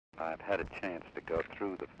I've had a chance to go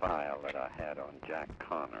through the file that I had on Jack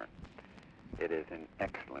Connor. It is in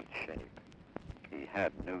excellent shape. He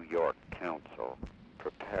had New York counsel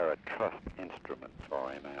prepare a trust instrument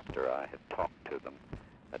for him after I had talked to them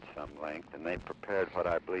at some length, and they prepared what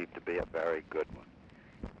I believe to be a very good one.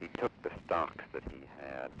 He took the stocks that he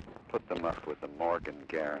had, put them up with the Morgan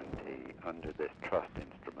guarantee under this trust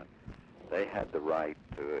instrument. They had the right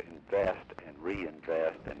to invest and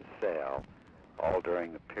reinvest and sell all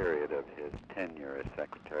during the period of his tenure as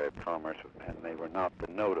Secretary of Commerce, and they were not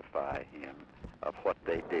to notify him of what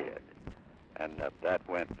they did. And that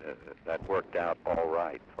worked out all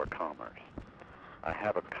right for Commerce. I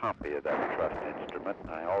have a copy of that trust instrument,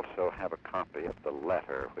 and I also have a copy of the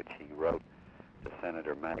letter which he wrote to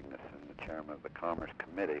Senator Magnuson, the chairman of the Commerce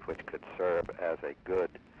Committee, which could serve as a good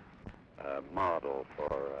model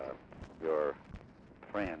for your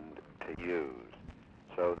friend to use.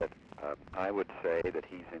 So that I would say that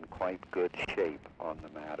he's in quite good shape on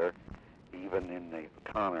the matter. Even in the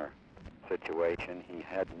Connor situation, he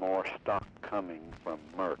had more stock coming from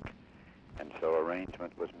Merck, and so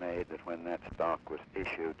arrangement was made that when that stock was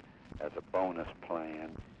issued as a bonus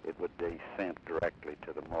plan, it would be sent directly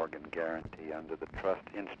to the Morgan guarantee under the trust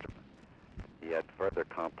instrument. He had further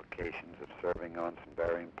complications of serving on some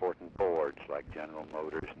very important boards like General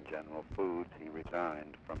Motors and General Foods. He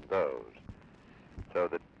resigned from those. So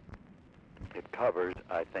that it covers,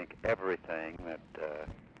 I think, everything that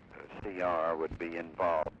CR would be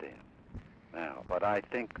involved in. Now, what I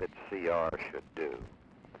think that CR should do,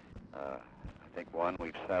 I think, one,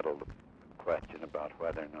 we've settled the question about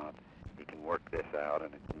whether or not he can work this out,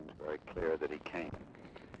 and it seems very clear that he can.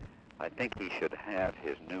 I think he should have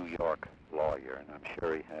his New York lawyer, and I'm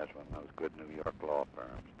sure he has one of those good New York law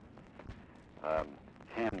firms,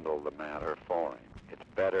 handle the matter for him. It's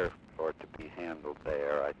better for it to be handled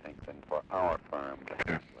there, I think, than for our firm to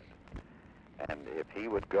handle it. And if he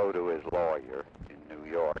would go to his lawyer in New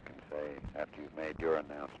York and say, after you've made your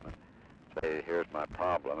announcement, say, here's my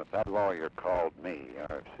problem. If that lawyer called me,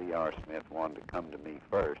 or if C.R. Smith wanted to come to me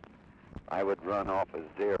first, I would run off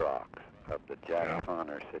a Xerox of the Jack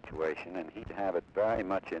Connor situation, and he'd have it very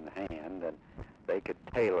much in hand, and they could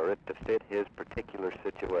tailor it to fit his particular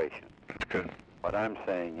situation. That's good. What I'm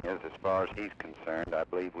saying is, as far as he's concerned, I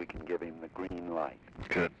believe we can give him the green light.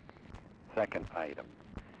 Good. Second item.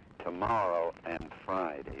 Tomorrow and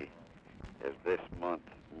Friday is this month's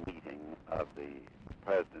meeting of the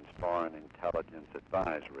President's Foreign Intelligence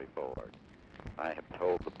Advisory Board. I have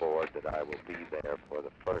told the board that I will be there for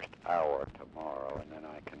the first hour tomorrow, and then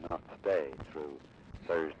I cannot stay through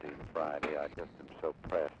Thursday and Friday. I just am so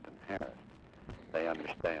pressed and harassed. They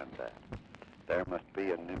understand that. There must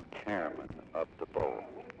be a new chairman of the board.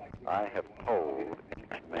 I have polled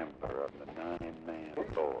each member of the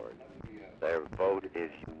 9-man board. Their vote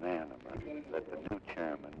is unanimous that the new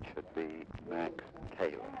chairman should be Max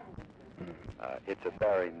Taylor. It's a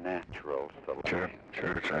very natural selection.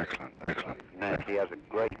 Sure, it's excellent. He has a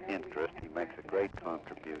great interest, he makes a great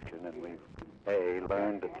contribution, and we've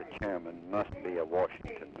learned that the chairman must be a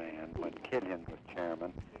Washington man. When Killian was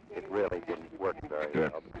chairman, it really didn't work very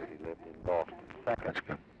well because he lived in Boston. Second,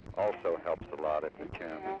 also helps a lot if the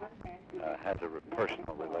chairman has a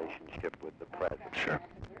personal relationship with the president. Sure.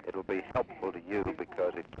 It'll be helpful to you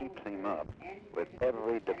because it keeps him up with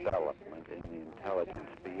every development in the intelligence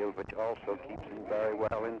field, which also keeps him very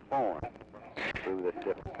well informed through this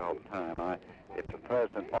difficult time. If the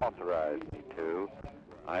president authorized me to,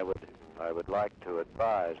 I would like to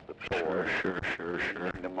advise the board Sure.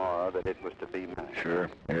 tomorrow that it was to be Max. Sure.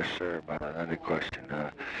 Yes, sir. By any question,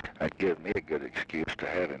 that gives me a good excuse to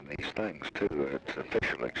have him these things, too. It's an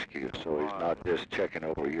official excuse, so he's not just checking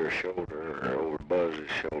over your shoulder or over Buzz's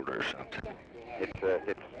shoulder or something.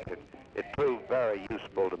 It proved very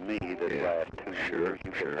useful to me this last 2 years.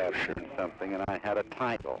 You could have seen something, and I had a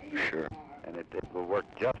title. Sure. And it will work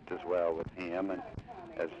just as well with him, and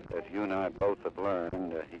as you and I both have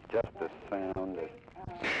learned, he's just as sound as...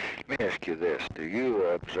 Let me ask you this. Do you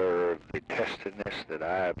observe the testedness that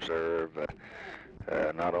I observe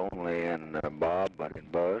not only in Bob, but in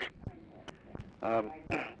Buzz? I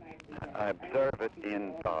observe it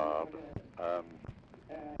in Bob,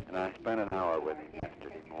 and I spent an hour with him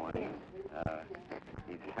yesterday morning.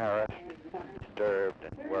 He's harassed, disturbed,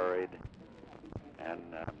 and worried, and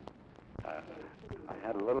I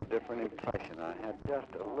had a little different impression. I had just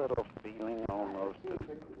a little feeling almost of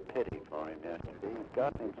pity for him yesterday. He's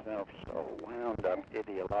gotten himself so wound up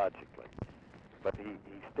ideologically, but he's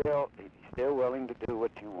still willing to do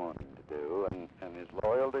what you want him to do, and his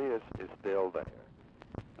loyalty is still there.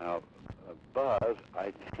 Now, Buzz,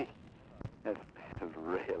 I think, has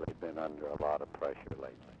really been under a lot of pressure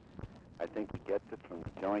lately. I think he gets it from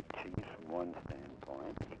the Joint Chiefs from one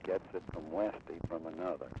standpoint. He gets it from Westy from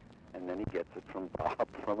another. And then he gets it from Bob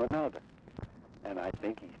from another. And I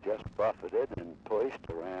think he's just buffeted and pushed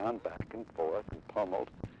around back and forth and pummeled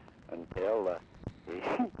until he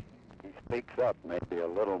speaks up maybe a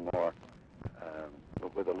little more,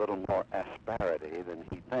 with a little more asperity than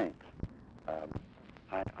he thinks.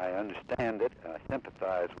 I understand it, I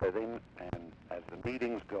sympathize with him, and as the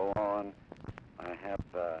meetings go on, I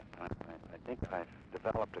think I've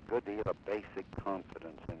developed a good deal of basic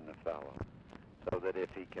confidence in the fellow, so that if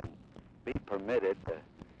he can be permitted to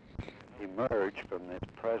emerge from this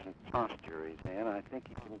present posture he's in, I think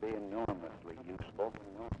he can be enormously useful.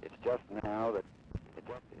 It's just now that it's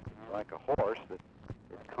like a horse that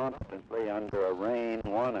is constantly under a rein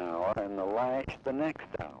 1 hour and the lash the next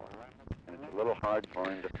hour, and it's a little hard for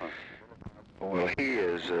him to function. Well, he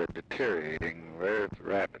is deteriorating very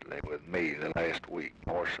rapidly with me the last week,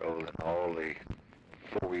 more so than all the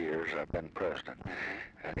 4 years I've been president.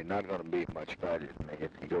 And he's not going to be much value to me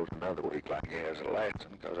if he goes another week like he has at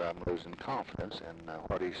Lansing, because I'm losing confidence in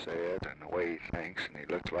what he says and the way he thinks. And he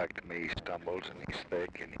looks like to me he stumbles, and he's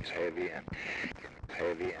thick, and he's heavy, and he's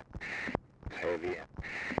heavy, and heavy, and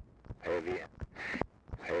heavy, and